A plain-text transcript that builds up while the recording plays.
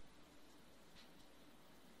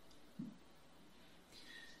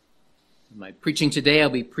My preaching today, I'll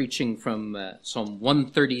be preaching from Psalm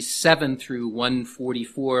 137 through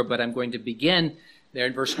 144, but I'm going to begin there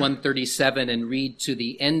in verse 137 and read to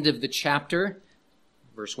the end of the chapter,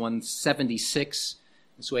 verse 176.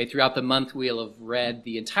 This way, throughout the month, we'll have read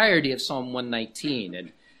the entirety of Psalm 119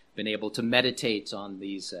 and been able to meditate on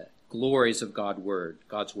these glories of God's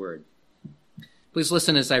word. Please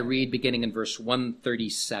listen as I read, beginning in verse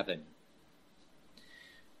 137.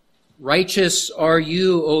 Righteous are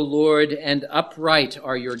you, O Lord, and upright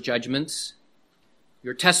are your judgments.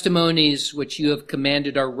 Your testimonies which you have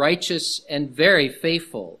commanded are righteous and very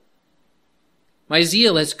faithful. My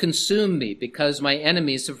zeal has consumed me because my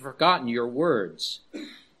enemies have forgotten your words.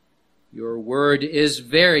 Your word is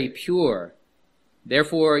very pure,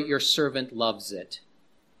 therefore your servant loves it.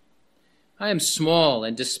 I am small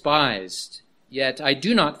and despised, yet I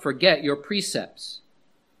do not forget your precepts.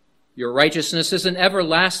 Your righteousness is an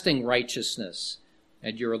everlasting righteousness,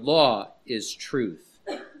 and your law is truth.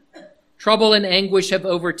 Trouble and anguish have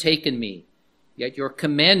overtaken me, yet your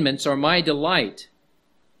commandments are my delight.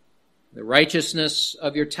 The righteousness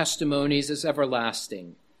of your testimonies is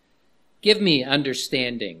everlasting. Give me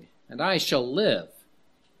understanding, and I shall live.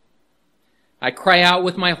 I cry out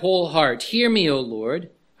with my whole heart, hear me, O Lord,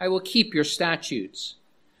 I will keep your statutes.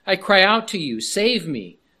 I cry out to you, save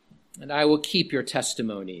me, and I will keep your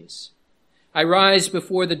testimonies. I rise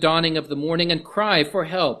before the dawning of the morning and cry for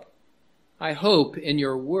help. I hope in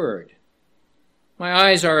your word. My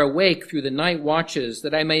eyes are awake through the night watches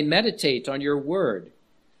that I may meditate on your word.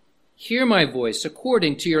 Hear my voice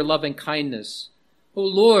according to your loving kindness. O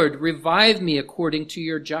Lord, revive me according to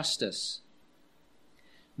your justice.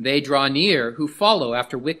 They draw near who follow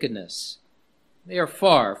after wickedness. They are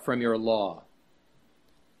far from your law.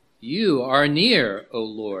 You are near, O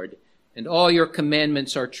Lord, and all your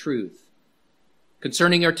commandments are truth.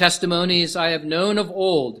 Concerning your testimonies, I have known of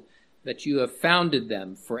old that you have founded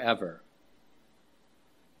them forever.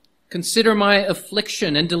 Consider my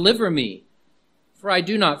affliction and deliver me, for I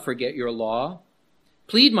do not forget your law.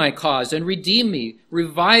 Plead my cause and redeem me.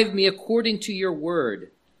 Revive me according to your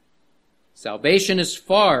word. Salvation is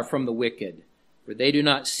far from the wicked, for they do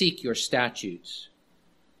not seek your statutes.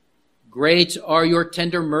 Great are your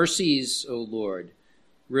tender mercies, O Lord.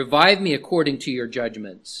 Revive me according to your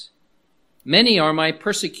judgments. Many are my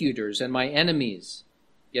persecutors and my enemies,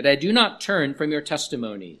 yet I do not turn from your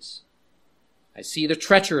testimonies. I see the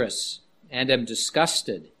treacherous and am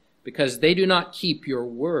disgusted, because they do not keep your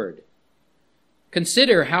word.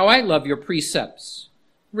 Consider how I love your precepts.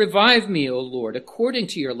 Revive me, O Lord, according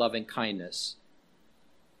to your loving kindness.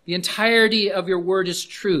 The entirety of your word is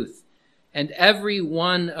truth, and every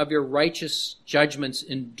one of your righteous judgments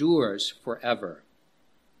endures forever.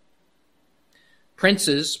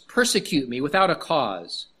 Princes persecute me without a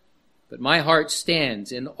cause, but my heart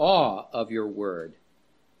stands in awe of your word.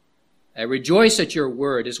 I rejoice at your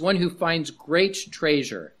word as one who finds great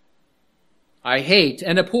treasure. I hate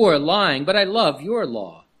and abhor lying, but I love your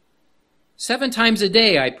law. 7 times a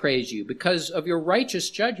day I praise you because of your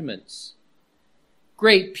righteous judgments.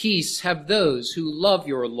 Great peace have those who love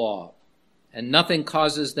your law, and nothing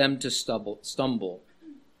causes them to stumble.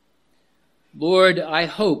 Lord, I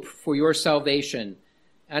hope for your salvation,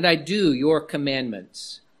 and I do your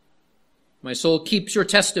commandments. My soul keeps your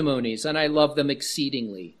testimonies, and I love them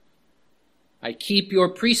exceedingly. I keep your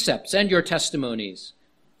precepts and your testimonies,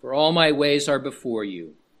 for all my ways are before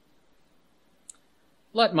you.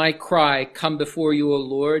 Let my cry come before you, O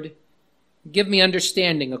Lord. Give me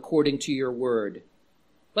understanding according to your word.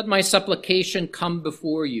 Let my supplication come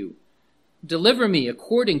before you. Deliver me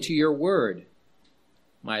according to your word.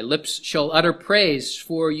 My lips shall utter praise,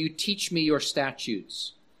 for you teach me your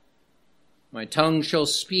statutes. My tongue shall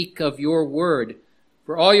speak of your word,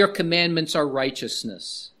 for all your commandments are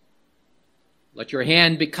righteousness. Let your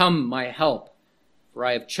hand become my help, for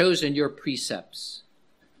I have chosen your precepts.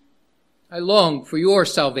 I long for your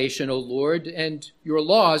salvation, O Lord, and your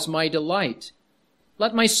law is my delight.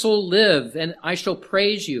 Let my soul live, and I shall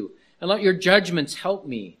praise you, and let your judgments help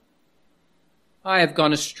me. I have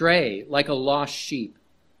gone astray like a lost sheep.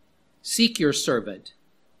 Seek your servant,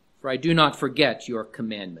 for I do not forget your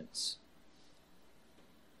commandments.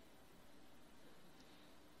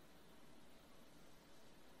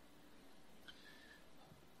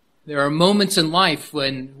 There are moments in life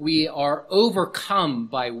when we are overcome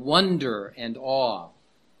by wonder and awe.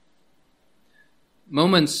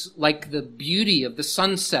 Moments like the beauty of the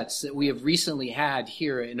sunsets that we have recently had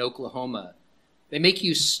here in Oklahoma. They make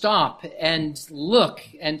you stop and look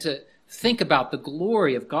and to think about the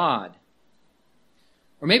glory of God.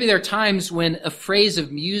 Or maybe there are times when a phrase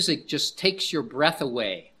of music just takes your breath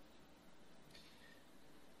away.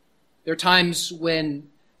 There are times when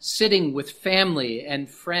sitting with family and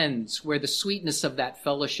friends, where the sweetness of that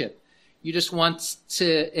fellowship, you just want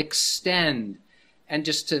to extend and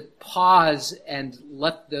just to pause and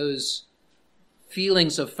let those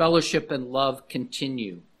feelings of fellowship and love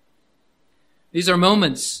continue. These are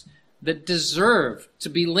moments that deserve to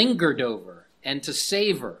be lingered over and to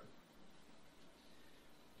savor.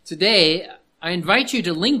 Today, I invite you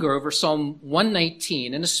to linger over Psalm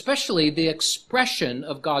 119, and especially the expression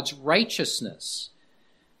of God's righteousness.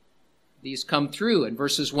 These come through in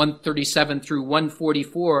verses 137 through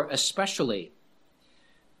 144 especially.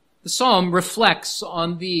 The psalm reflects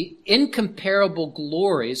on the incomparable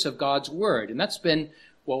glories of God's word, and that's been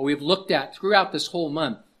what we've looked at throughout this whole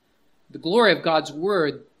month. The glory of God's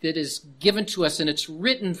word that is given to us in its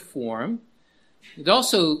written form. It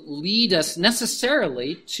also leads us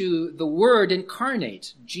necessarily to the Word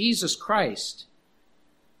incarnate, Jesus Christ.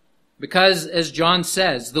 Because, as John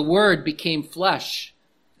says, the Word became flesh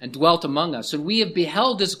and dwelt among us, and we have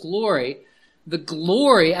beheld his glory, the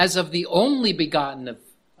glory as of the only begotten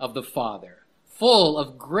of the Father, full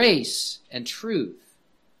of grace and truth.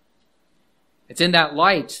 It's in that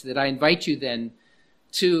light that I invite you then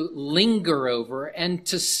to linger over and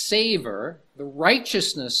to savor the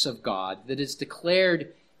righteousness of God that is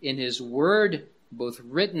declared in his word, both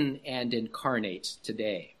written and incarnate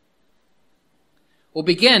today. We'll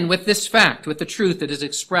begin with this fact, with the truth that is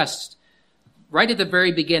expressed right at the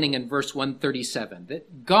very beginning in verse 137,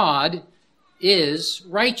 that God is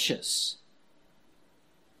righteous.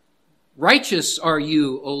 Righteous are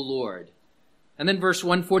you, O Lord. And then verse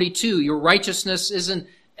 142, your righteousness is an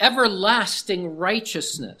everlasting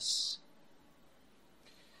righteousness.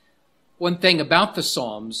 One thing about the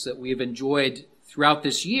Psalms that we have enjoyed throughout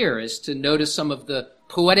this year is to notice some of the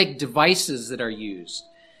poetic devices that are used.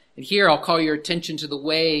 And here I'll call your attention to the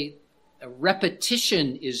way a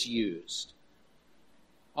repetition is used.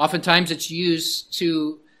 Oftentimes it's used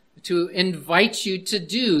to invite you to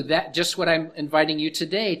do that, just what I'm inviting you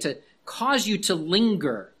today, to cause you to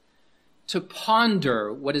linger, to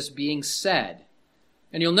ponder what is being said.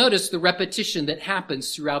 And you'll notice the repetition that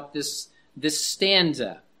happens throughout this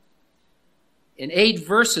stanza. In 8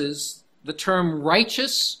 verses, the term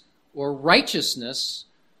righteous or righteousness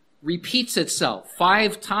repeats itself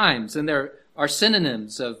 5 times, and there are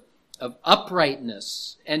synonyms of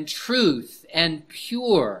uprightness and truth and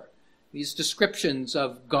pure, these descriptions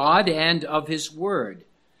of God and of his word.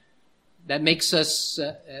 That makes us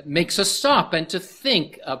stop and to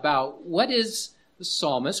think about what is the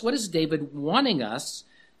psalmist, what is David wanting us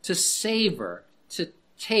to savor, to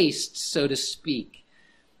taste, so to speak,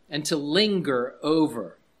 and to linger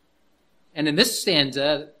over. And in this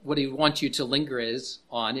stanza, what he wants you to linger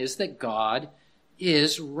on is that God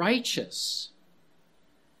is righteous.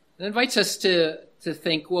 It invites us to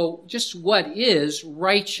think, well, just what is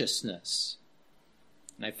righteousness?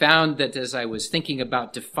 And I found that as I was thinking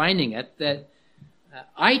about defining it, that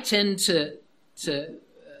I tend to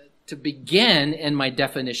begin in my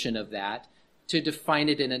definition of that to define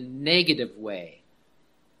it in a negative way.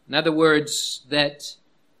 In other words, that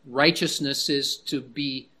righteousness is to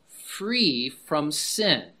be free from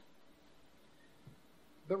sin.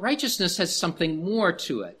 But righteousness has something more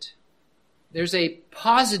to it. There's a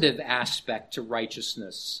positive aspect to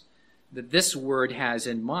righteousness that this word has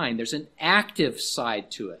in mind. There's an active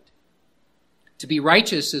side to it. To be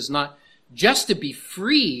righteous is not just to be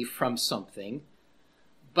free from something,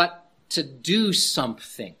 but to do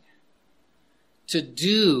something. To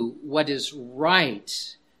do what is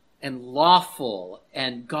right and lawful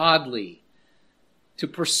and godly. To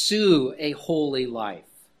pursue a holy life.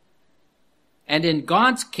 And in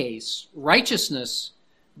God's case, righteousness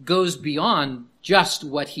goes beyond just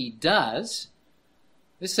what he does.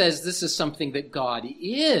 This says this is something that God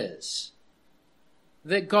is.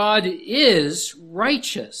 That God is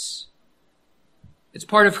righteous. It's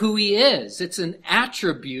part of who he is. It's an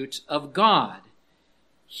attribute of God.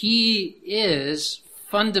 He is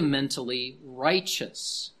fundamentally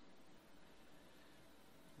righteous.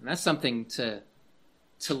 And that's something to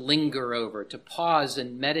linger over, to pause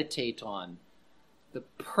and meditate on. The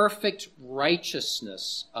perfect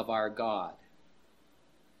righteousness of our God.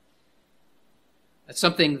 That's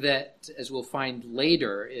something that, as we'll find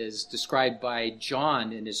later, is described by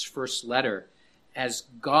John in his first letter as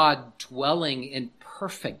God dwelling in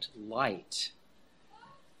perfect light.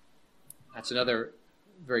 That's another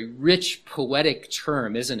very rich poetic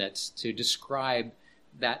term, isn't it, to describe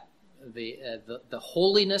that the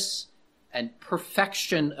holiness and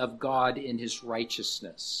perfection of God in his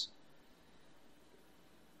righteousness.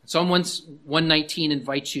 Psalm 119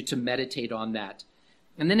 invites you to meditate on that.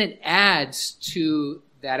 And then it adds to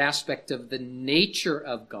that aspect of the nature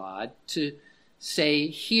of God to say,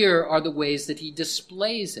 here are the ways that he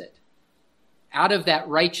displays it. Out of that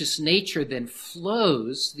righteous nature then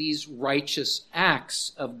flows these righteous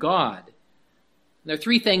acts of God. There are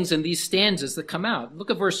three things in these stanzas that come out. Look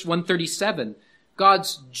at verse 137.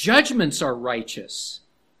 God's judgments are righteous.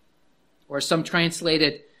 Or some translate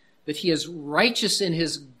it, that he is righteous in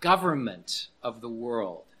his government of the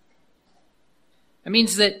world. That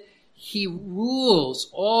means that he rules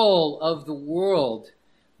all of the world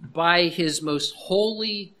by his most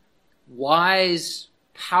holy, wise,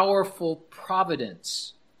 powerful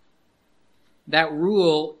providence. That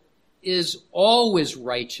rule is always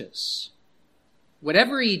righteous.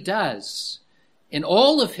 Whatever he does in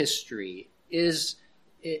all of history is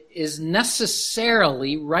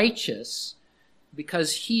necessarily righteous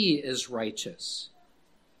because he is righteous.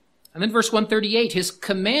 And then verse 138, his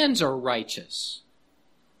commands are righteous.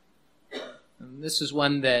 And this is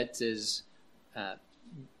one that is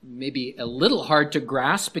maybe a little hard to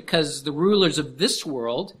grasp because the rulers of this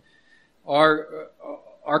world are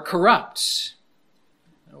corrupt.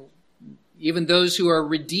 Even those who are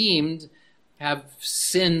redeemed have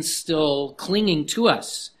sin still clinging to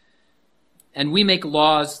us. And we make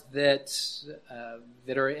laws that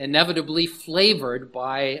are inevitably flavored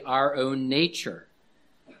by our own nature.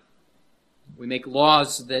 We make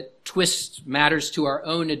laws that twist matters to our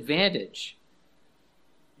own advantage.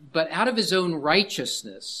 But out of his own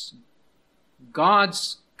righteousness,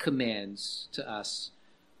 God's commands to us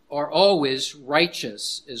are always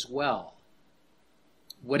righteous as well.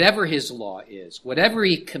 Whatever his law is, whatever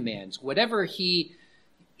he commands, whatever he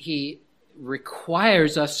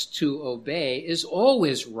requires us to obey is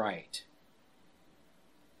always right.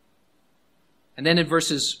 And then in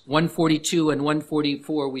verses 142 and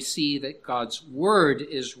 144, we see that God's word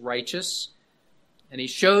is righteous, and he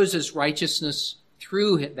shows his righteousness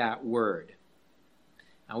through that word.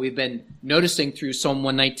 Now, we've been noticing through Psalm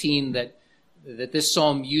 119 that this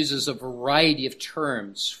psalm uses a variety of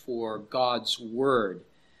terms for God's word.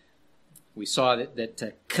 We saw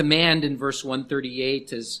that command in verse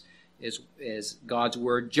 138 is God's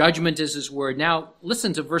word. Judgment is his word. Now,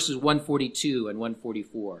 listen to verses 142 and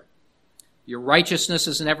 144. Your righteousness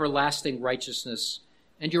is an everlasting righteousness,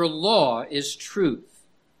 and your law is truth.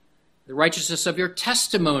 The righteousness of your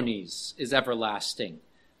testimonies is everlasting.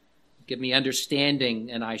 Give me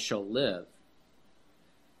understanding, and I shall live.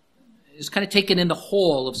 It's kind of taken in the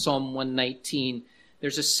whole of Psalm 119.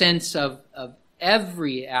 There's a sense of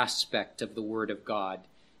every aspect of the Word of God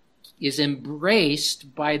is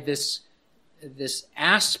embraced by this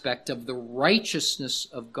aspect of the righteousness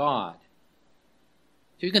of God.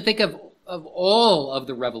 So you can think of all of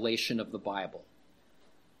the revelation of the Bible,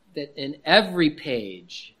 that in every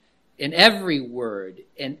page, in every word,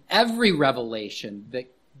 in every revelation,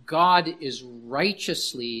 that God is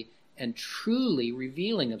righteously and truly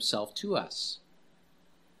revealing himself to us.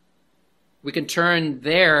 We can turn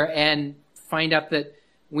there and find out that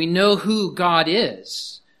we know who God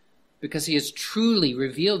is because he has truly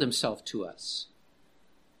revealed himself to us.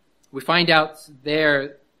 We find out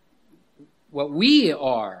there what we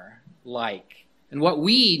are like and what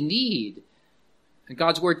we need. And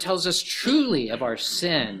God's word tells us truly of our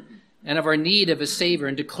sin and of our need of a Savior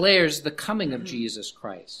and declares the coming of Jesus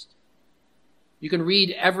Christ. You can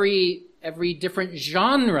read every different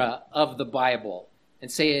genre of the Bible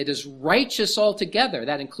and say it is righteous altogether.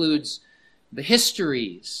 That includes the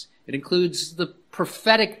histories. It includes the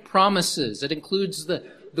prophetic promises. It includes the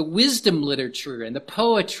wisdom literature and the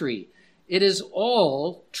poetry. It is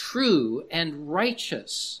all true and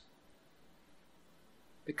righteous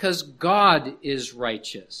because God is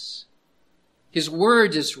righteous. His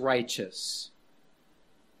word is righteous.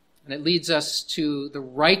 And it leads us to the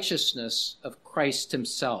righteousness of Christ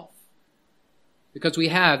himself, because we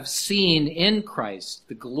have seen in Christ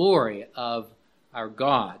the glory of our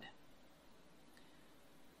God.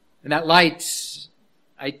 In that light,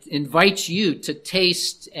 I invite you to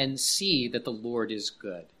taste and see that the Lord is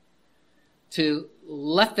good, to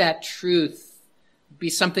let that truth be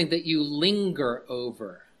something that you linger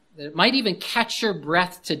over, that it might even catch your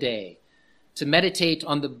breath today, to meditate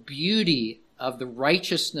on the beauty of the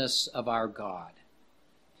righteousness of our God.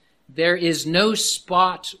 There is no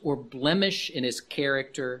spot or blemish in his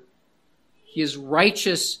character. He is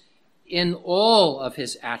righteous in all of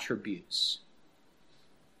his attributes.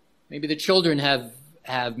 Maybe the children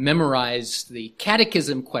have memorized the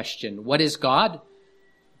catechism question. What is God?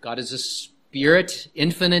 God is a spirit,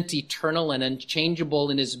 infinite, eternal, and unchangeable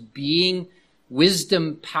in his being,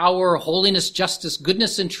 wisdom, power, holiness, justice,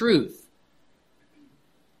 goodness, and truth.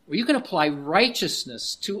 Well, you can apply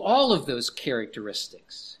righteousness to all of those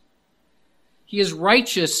characteristics. He is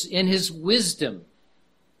righteous in his wisdom.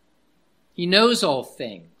 He knows all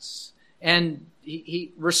things, and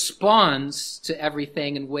he responds to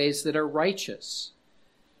everything in ways that are righteous.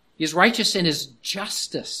 He is righteous in his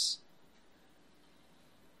justice.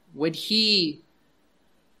 When he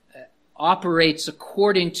operates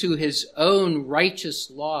according to his own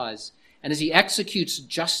righteous laws, and as he executes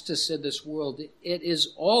justice in this world, it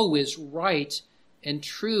is always right and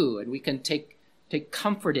true, and we can take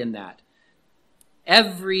comfort in that.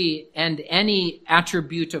 Every and any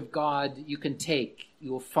attribute of God you can take,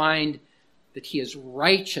 you will find that he is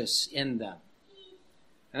righteous in them.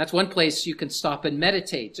 And that's one place you can stop and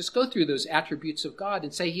meditate. Just go through those attributes of God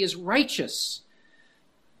and say he is righteous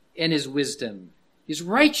in his wisdom. He's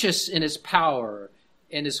righteous in his power,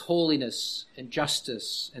 in his holiness and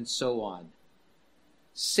justice, and so on.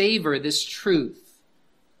 Savor this truth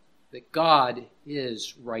that God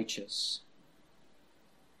is righteous.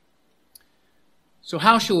 So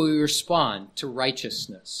how shall we respond to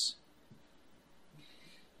righteousness?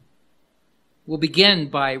 We'll begin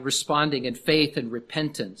by responding in faith and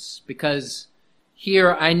repentance, because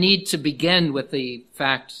here I need to begin with the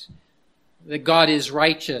fact that God is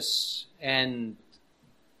righteous and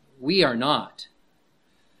we are not.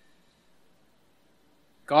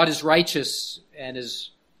 God is righteous, and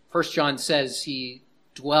as 1 John says, he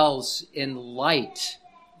dwells in light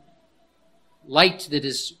that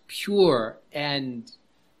is pure and,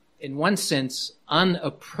 in one sense,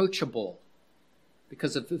 unapproachable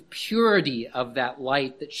because of the purity of that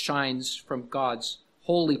light that shines from God's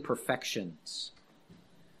holy perfections.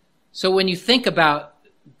 So when you think about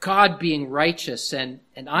God being righteous and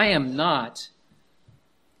I am not,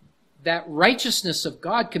 that righteousness of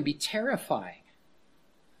God can be terrifying.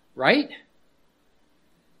 Right?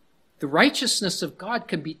 The righteousness of God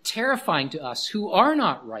can be terrifying to us who are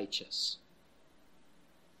not righteous.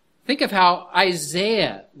 Think of how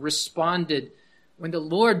Isaiah responded when the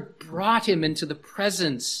Lord brought him into the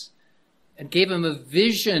presence and gave him a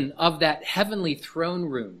vision of that heavenly throne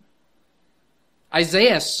room.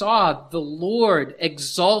 Isaiah saw the Lord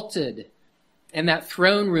exalted in that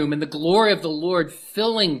throne room and the glory of the Lord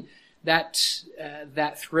filling that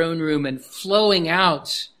throne room and flowing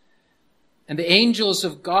out. And the angels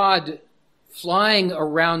of God flying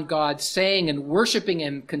around God, saying and worshiping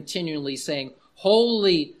him continually, saying,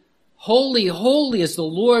 "Holy, holy, holy is the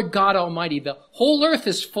Lord God Almighty. The whole earth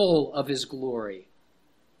is full of his glory."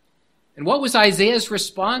 And what was Isaiah's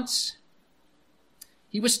response?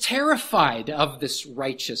 He was terrified of this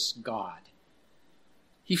righteous God.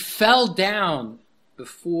 He fell down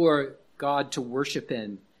before God to worship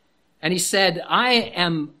him. And he said, "I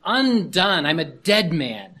am undone. I'm a dead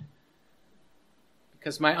man,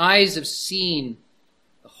 because my eyes have seen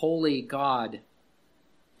the holy God.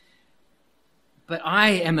 But I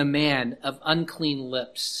am a man of unclean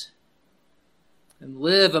lips and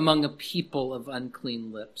live among a people of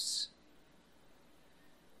unclean lips."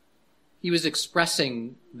 He was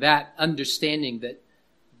expressing that understanding that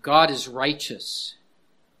God is righteous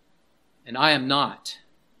and I am not.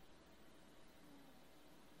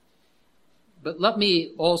 But let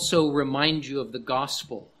me also remind you of the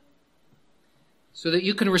gospel, so that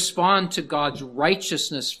you can respond to God's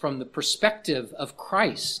righteousness from the perspective of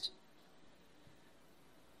Christ.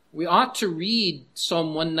 We ought to read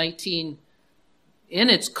Psalm 119 in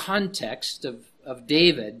its context of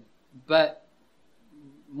David, but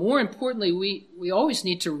more importantly, we always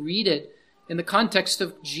need to read it in the context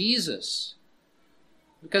of Jesus,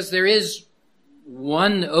 because there is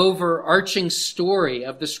one overarching story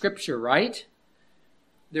of the Scripture, right?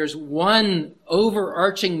 There's one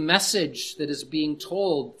overarching message that is being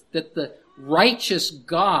told, that the righteous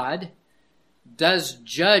God does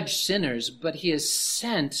judge sinners, but he has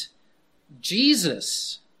sent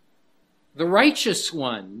Jesus, the righteous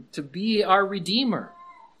one, to be our Redeemer.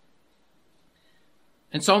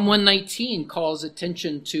 And Psalm 119 calls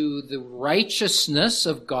attention to the righteousness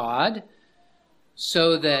of God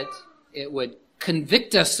so that it would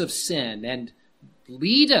convict us of sin and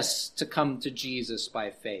lead us to come to Jesus by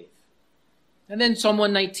faith. And then Psalm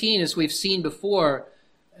 119, as we've seen before,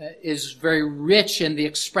 is very rich in the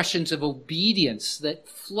expressions of obedience that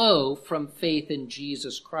flow from faith in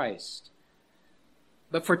Jesus Christ.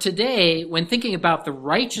 But for today, when thinking about the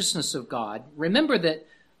righteousness of God, remember that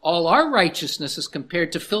all our righteousness is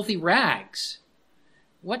compared to filthy rags.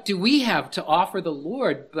 What do we have to offer the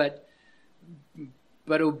Lord but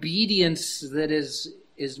obedience that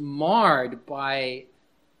is marred by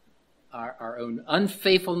our own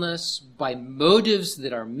unfaithfulness, by motives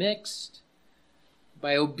that are mixed,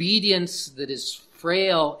 by obedience that is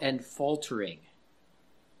frail and faltering.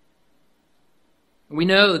 We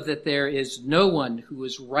know that there is no one who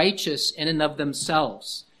is righteous in and of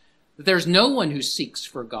themselves, that there's no one who seeks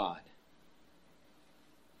for God.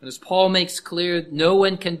 And as Paul makes clear, no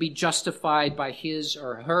one can be justified by his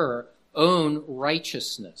or her own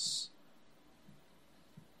righteousness.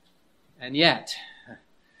 And yet,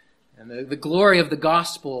 and the glory of the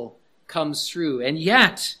gospel comes through, and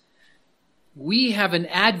yet we have an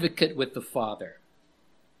advocate with the Father.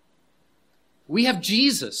 We have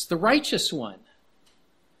Jesus, the righteous one.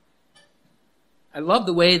 I love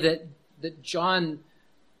the way that John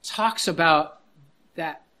talks about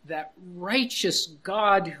that righteous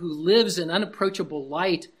God who lives in unapproachable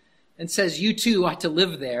light and says you too ought to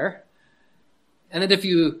live there. And that if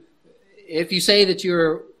you say that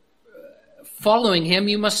you're following him,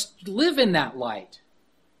 you must live in that light.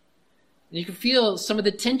 And you can feel some of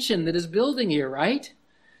the tension that is building here, right?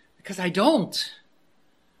 Because I don't.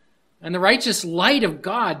 And the righteous light of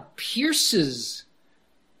God pierces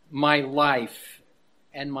my life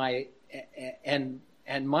and my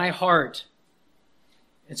heart.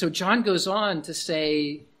 And so John goes on to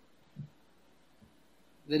say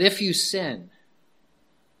that if you sin,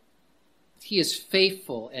 he is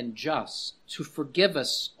faithful and just to forgive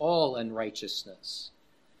us all unrighteousness.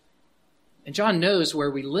 And John knows where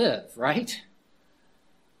we live, right?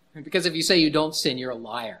 Because if you say you don't sin, you're a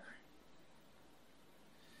liar.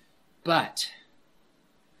 But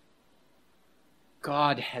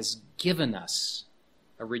God has given us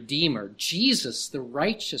a Redeemer, Jesus, the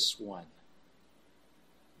righteous one.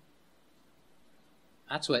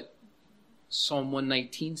 That's what Psalm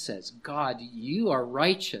 119 says. God, you are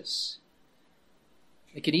righteous.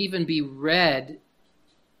 It can even be read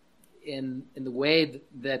in the way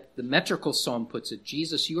that the metrical psalm puts it.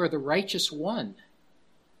 Jesus, you are the righteous one.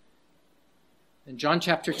 In John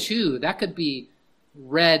chapter 2, that could be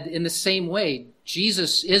read in the same way.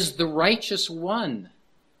 Jesus is the righteous one.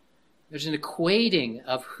 There's an equating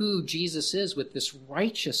of who Jesus is with this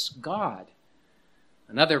righteous God.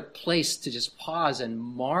 Another place to just pause and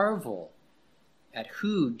marvel at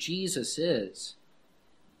who Jesus is.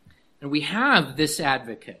 And we have this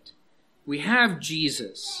advocate. We have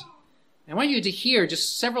Jesus. I want you to hear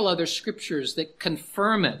just several other scriptures that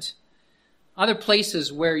confirm it. Other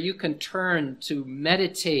places where you can turn to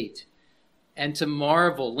meditate and to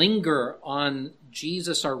marvel, linger on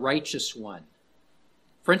Jesus, our righteous one.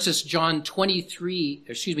 For instance, Jeremiah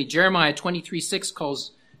 23:6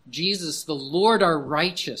 calls Jesus the Lord our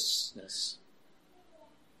righteousness.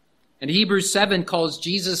 And Hebrews 7 calls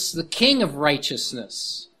Jesus the King of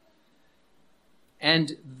righteousness.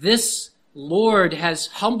 And this Lord has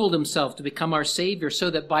humbled himself to become our Savior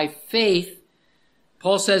so that by faith,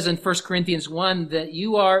 Paul says in 1 Corinthians 1 that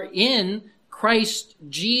you are in Christ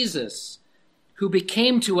Jesus, who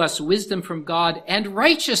became to us wisdom from God and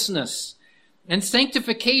righteousness and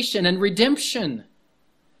sanctification and redemption.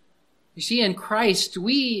 You see, in Christ,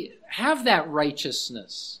 we have that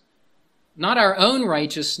righteousness. Not our own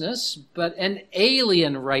righteousness, but an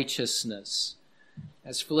alien righteousness,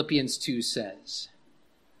 as Philippians 2 says.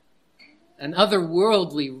 An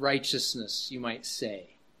otherworldly righteousness, you might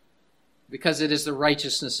say, because it is the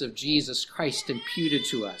righteousness of Jesus Christ imputed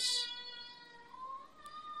to us.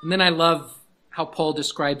 And then I love how Paul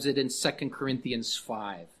describes it in 2 Corinthians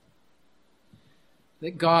 5.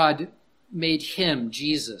 That God made him,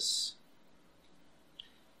 Jesus,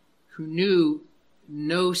 who knew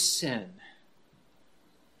no sin,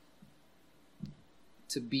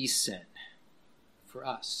 to be sin for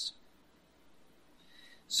us,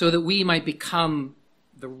 so that we might become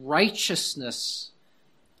the righteousness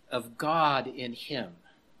of God in him.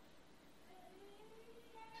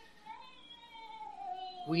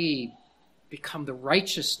 We become the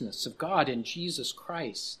righteousness of God in Jesus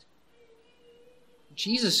Christ.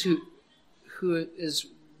 Jesus, who is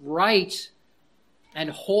right and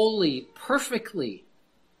holy perfectly,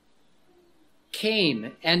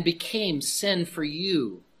 came and became sin for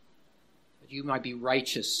you, that you might be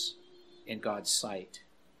righteous in God's sight.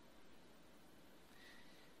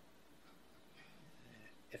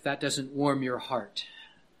 If that doesn't warm your heart,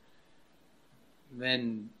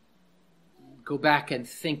 then go back and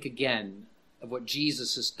think again of what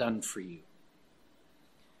Jesus has done for you.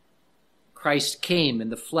 Christ came in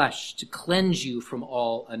the flesh to cleanse you from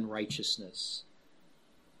all unrighteousness,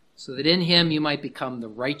 so that in him you might become the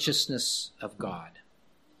righteousness of God.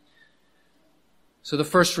 So the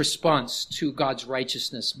first response to God's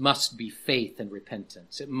righteousness must be faith and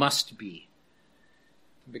repentance. It must be.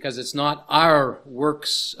 Because it's not our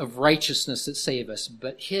works of righteousness that save us,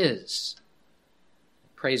 but his.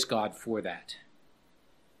 Praise God for that.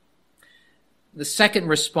 The second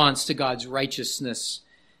response to God's righteousness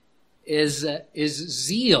is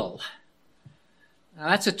zeal. Now,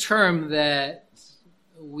 that's a term that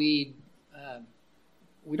we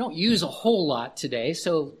don't use a whole lot today,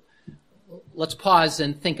 so let's pause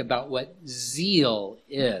and think about what zeal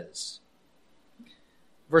is.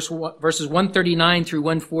 Verses 139 through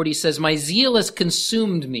 140 says, "My zeal has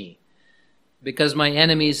consumed me because my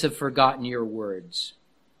enemies have forgotten your words.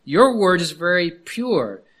 Your word is very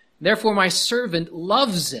pure. Therefore, my servant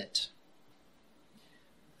loves it."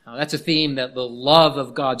 Now, that's a theme, that the love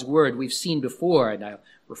of God's word we've seen before, and I'll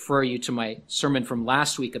refer you to my sermon from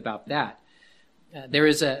last week about that.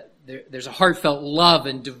 There's a heartfelt love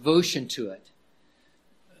and devotion to it.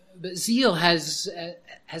 But zeal has an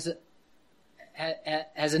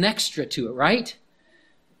extra to it, right?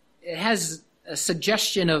 It has a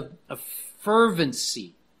suggestion of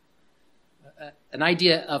fervency, an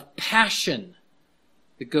idea of passion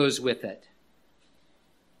that goes with it.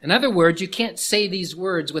 In other words, you can't say these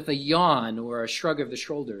words with a yawn or a shrug of the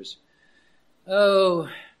shoulders. "Oh,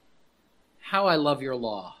 how I love your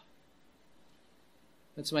law.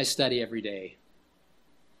 That's my study every day."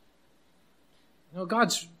 No,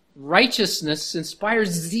 God's righteousness inspires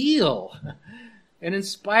zeal. It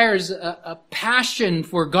inspires a passion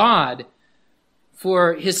for God,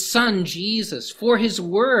 for his Son Jesus, for his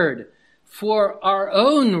word, for our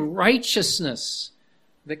own righteousness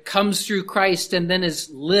that comes through Christ and then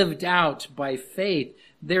is lived out by faith.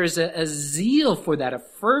 There's a zeal for that, a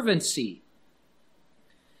fervency.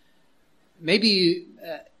 Maybe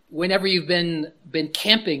whenever you've been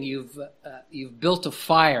camping, you've built a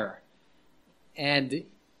fire, and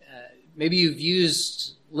maybe you've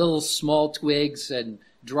used little small twigs and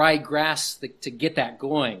dry grass to get that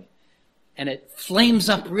going, and it flames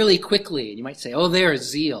up really quickly. And you might say, "Oh, there's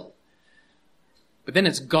zeal," but then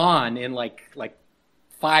it's gone in like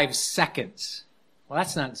 5 seconds. Well,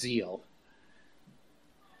 that's not zeal.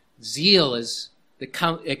 Zeal it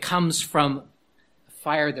comes from a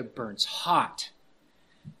fire that burns hot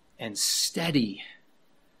and steady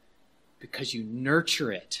because you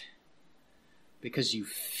nurture it, because you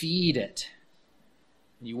feed it,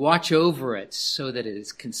 and you watch over it so that it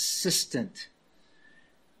is consistent.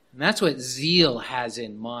 And that's what zeal has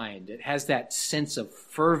in mind. It has that sense of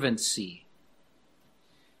fervency.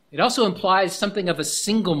 It also implies something of a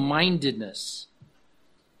single-mindedness.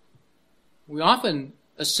 We often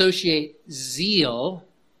associate zeal,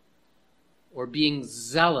 or being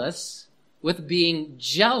zealous, with being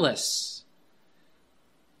jealous.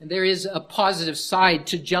 And there is a positive side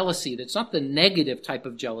to jealousy. That's not the negative type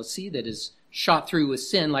of jealousy that is shot through with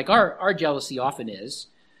sin, like our jealousy often is.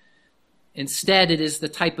 Instead, it is the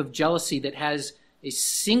type of jealousy that has a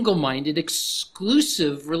single-minded,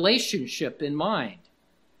 exclusive relationship in mind.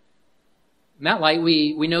 In that light,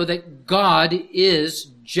 we know that God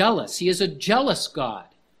is jealous. He is a jealous God.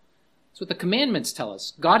 That's what the commandments tell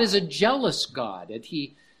us. God is a jealous God, and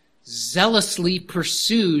he zealously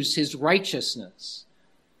pursues his righteousness.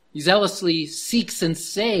 He zealously seeks and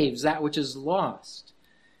saves that which is lost.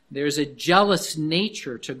 There's a jealous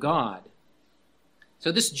nature to God.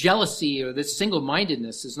 So this jealousy or this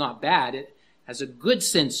single-mindedness is not bad. It has a good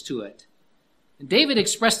sense to it. And David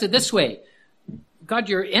expressed it this way: "God,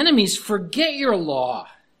 your enemies forget your law,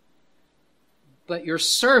 but your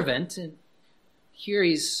servant," and here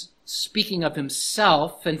he's speaking of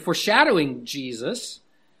himself and foreshadowing Jesus,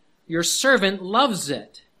 "your servant loves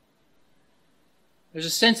it." There's a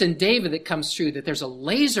sense in David that comes through that there's a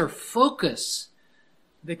laser focus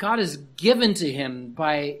that God has given to him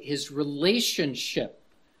by his relationship.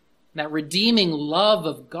 That redeeming love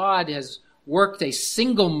of God has worked a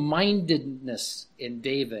single-mindedness in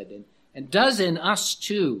David, and does in us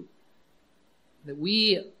too, that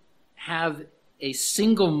we have a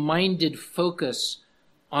single-minded focus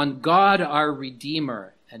on God, our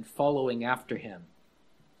Redeemer, and following after him.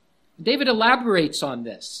 David elaborates on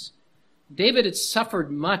this. David had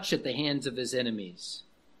suffered much at the hands of his enemies.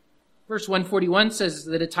 Verse 141 says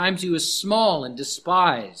that at times he was small and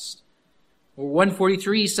despised. Or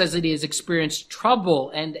 143 says that he has experienced trouble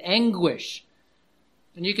and anguish.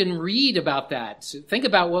 And you can read about that. So think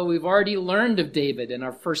about what we've already learned of David in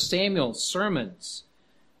our 1 Samuel sermons.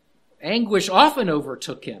 Anguish often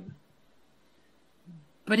overtook him.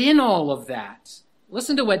 But in all of that,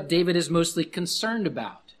 listen to what David is mostly concerned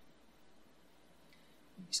about.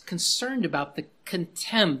 He's concerned about the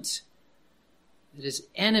contempt that his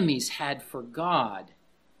enemies had for God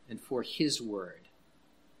and for his word.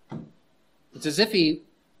 It's as if he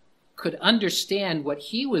could understand what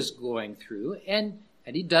he was going through, and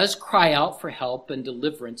he does cry out for help and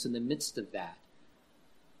deliverance in the midst of that.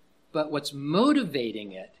 But what's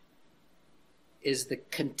motivating it is the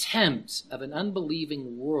contempt of an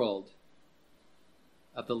unbelieving world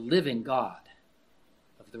of the living God,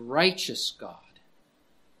 of the righteous God.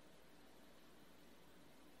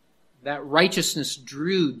 That righteousness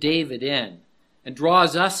drew David in and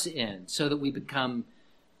draws us in so that we become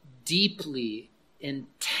deeply,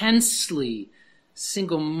 intensely,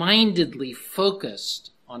 single-mindedly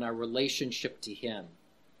focused on our relationship to him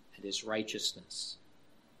and his righteousness.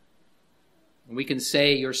 And we can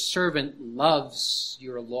say, your servant loves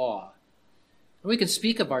your law. And we can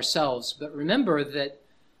speak of ourselves, but remember that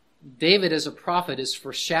David as a prophet is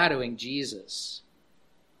foreshadowing Jesus.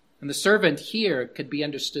 And the servant here could be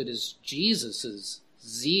understood as Jesus'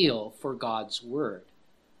 zeal for God's word.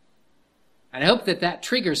 And I hope that that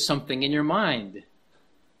triggers something in your mind.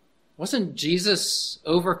 Wasn't Jesus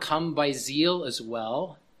overcome by zeal as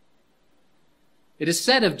well? It is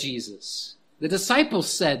said of Jesus. The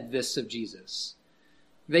disciples said this of Jesus.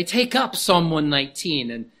 They take up Psalm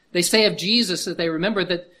 119 and they say of Jesus that they remember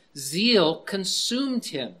that zeal consumed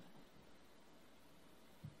him.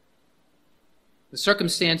 The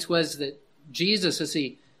circumstance was that Jesus, as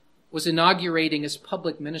he was inaugurating his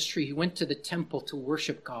public ministry, he went to the temple to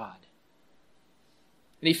worship God.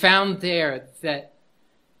 And he found there that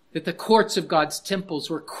the courts of God's temples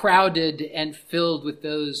were crowded and filled with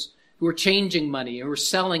those who were changing money, who were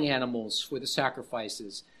selling animals for the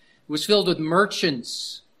sacrifices. It was filled with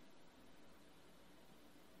merchants.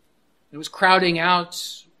 It was crowding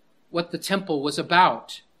out what the temple was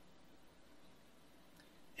about.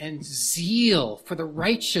 And zeal for the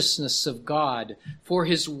righteousness of God, for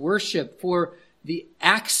his worship, for the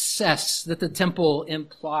access that the temple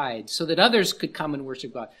implied, so that others could come and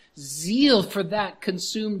worship God. Zeal for that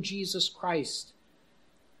consumed Jesus Christ.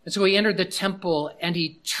 And so he entered the temple and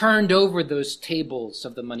he turned over those tables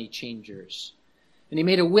of the money changers. And he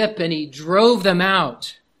made a whip and he drove them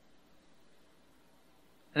out.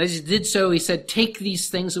 And as he did so, he said, "Take these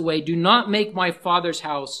things away. Do not make my Father's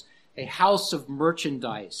house a house of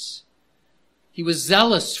merchandise." He was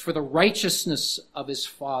zealous for the righteousness of his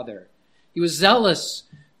Father. He was zealous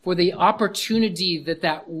for the opportunity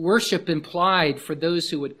that worship implied for those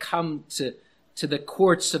who would come to the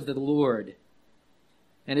courts of the Lord.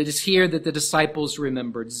 And it is here that the disciples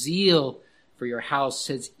remembered, zeal for your house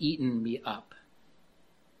has eaten me up.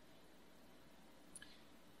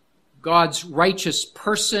 God's righteous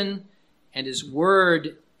person and his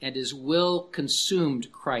word and his will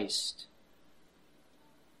consumed Christ.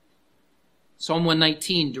 Psalm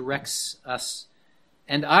 119 directs us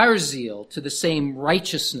and our zeal to the same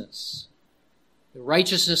righteousness, the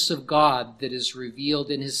righteousness of God that is revealed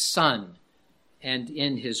in his Son and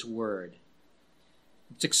in his word.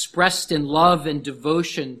 It's expressed in love and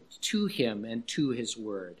devotion to him and to his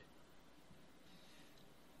word.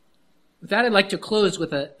 With that, I'd like to close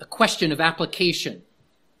with a question of application.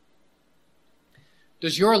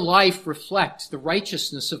 Does your life reflect the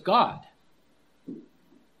righteousness of God?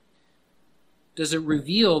 Does it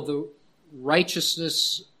reveal the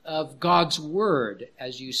righteousness of God's word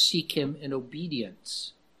as you seek him in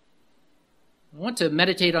obedience? I want to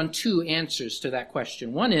meditate on two answers to that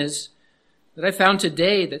question. One is that I found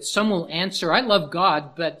today that some will answer, I love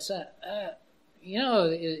God, but,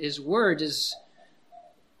 his word is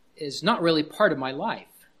not really part of my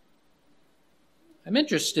life. I'm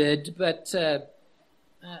interested, but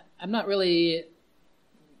I'm not really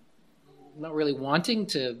wanting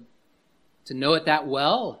to know it that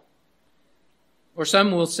well. Or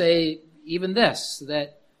some will say even this,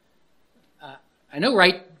 that I know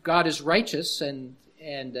God is righteous and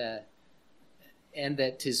that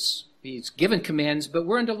he's given commands, but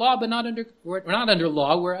we're under law, but we're not under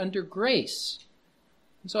law, we're under grace.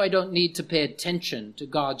 And so I don't need to pay attention to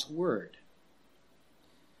God's word.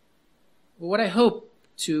 Well, what I hope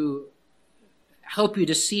to help you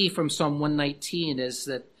to see from Psalm 119 is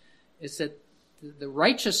that the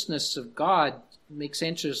righteousness of God makes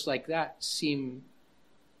answers like that seem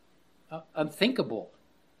unthinkable.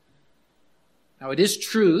 Now, it is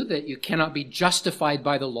true that you cannot be justified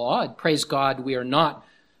by the law, and praise God we are not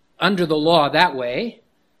under the law that way,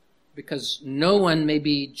 because no one may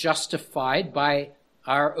be justified by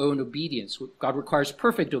our own obedience. God requires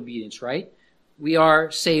perfect obedience, right? We are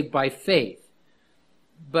saved by faith.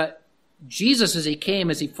 But Jesus, as he came,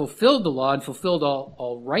 as he fulfilled the law and fulfilled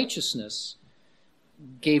all righteousness,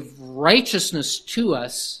 gave righteousness to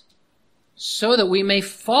us so that we may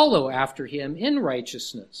follow after him in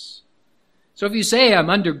righteousness. So if you say I'm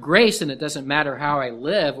under grace and it doesn't matter how I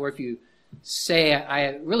live, or if you say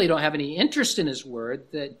I really don't have any interest in his word,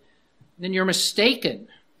 then you're mistaken.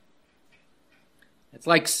 It's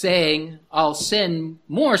like saying I'll sin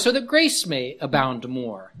more so that grace may abound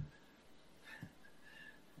more.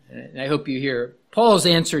 And I hope you hear Paul's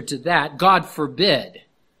answer to that. God forbid.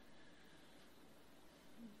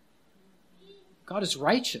 God is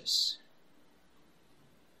righteous.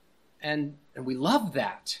 And we love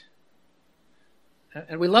that.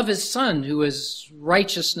 And we love his Son, who is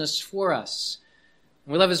righteousness for us.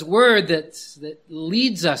 And we love his word that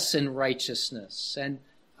leads us in righteousness. And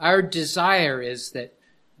our desire is that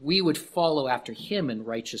we would follow after him in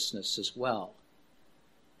righteousness as well.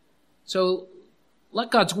 So let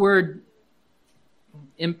God's word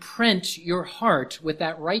imprint your heart with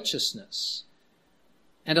that righteousness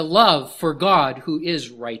and a love for God who is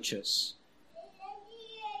righteous.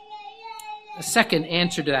 A second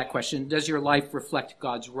answer to that question, does your life reflect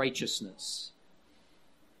God's righteousness?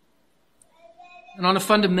 And on a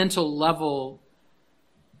fundamental level,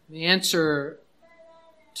 the answer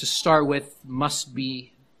to start with must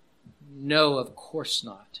be no, of course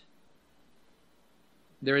not.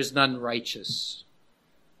 There is none righteous.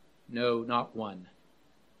 No, not one.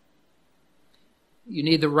 You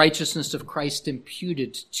need the righteousness of Christ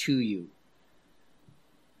imputed to you.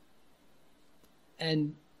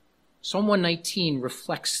 And Psalm 119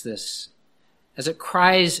 reflects this as it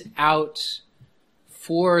cries out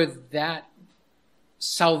for that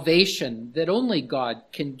salvation that only God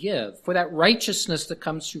can give, for that righteousness that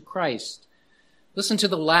comes through Christ. Listen to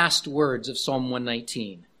the last words of Psalm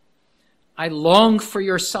 119. I long for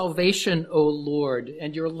your salvation, O Lord,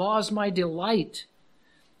 and your law is my delight.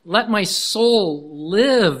 Let my soul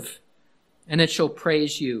live, and it shall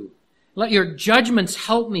praise you. Let your judgments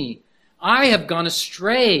help me. I have gone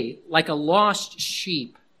astray like a lost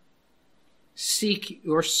sheep. Seek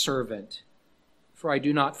your servant, for I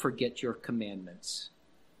do not forget your commandments.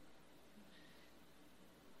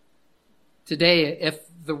 Today, if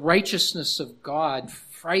the righteousness of God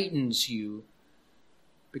frightens you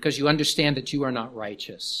because you understand that you are not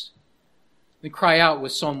righteous, we cry out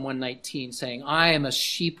with Psalm 119 saying, I am a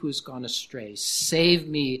sheep who has gone astray. Save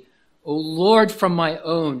me, O Lord, from my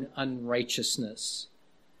own unrighteousness.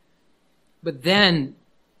 But then,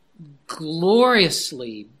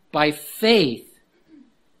 gloriously, by faith,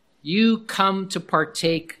 you come to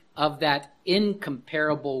partake of that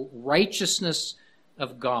incomparable righteousness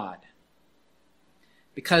of God.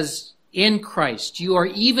 Because in Christ, you are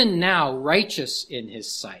even now righteous in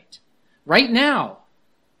his sight. Right now,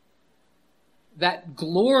 that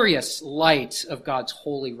glorious light of God's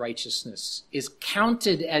holy righteousness is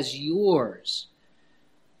counted as yours.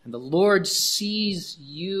 And the Lord sees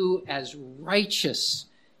you as righteous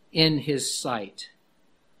in his sight.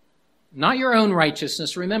 Not your own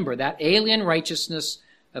righteousness. Remember, that alien righteousness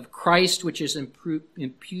of Christ which is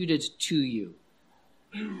imputed to you.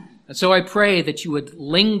 And so I pray that you would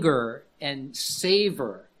linger and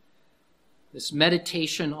savor this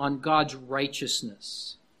meditation on God's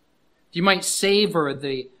righteousness. You might savor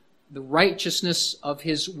the righteousness of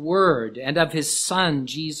his word and of his Son,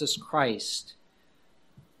 Jesus Christ.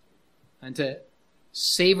 And to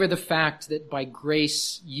savor the fact that by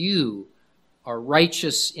grace you are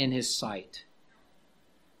righteous in his sight.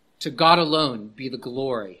 To God alone be the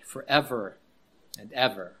glory forever and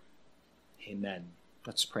ever. Amen.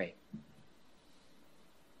 Let's pray.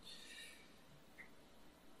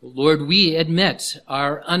 Lord, we admit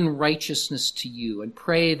our unrighteousness to you and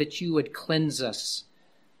pray that you would cleanse us.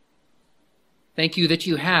 Thank you that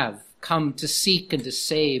you have come to seek and to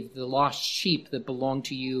save the lost sheep that belong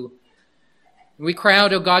to you. And we cry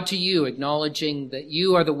out, O God, to you, acknowledging that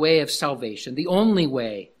you are the way of salvation, the only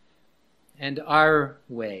way and our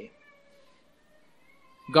way.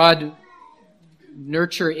 God,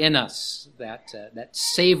 nurture in us that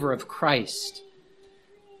savor of Christ,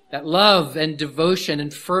 that love and devotion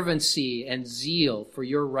and fervency and zeal for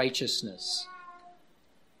your righteousness.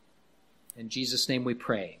 In Jesus' name we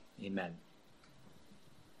pray. Amen.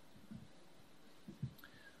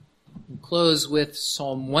 We'll close with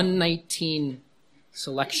Psalm 119,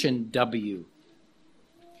 selection W.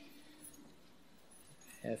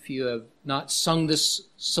 If you have not sung this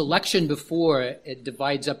selection before, it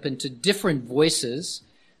divides up into different voices.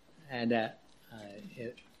 And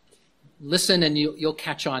listen and you'll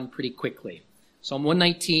catch on pretty quickly. Psalm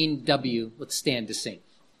 119, W. Let's stand to sing.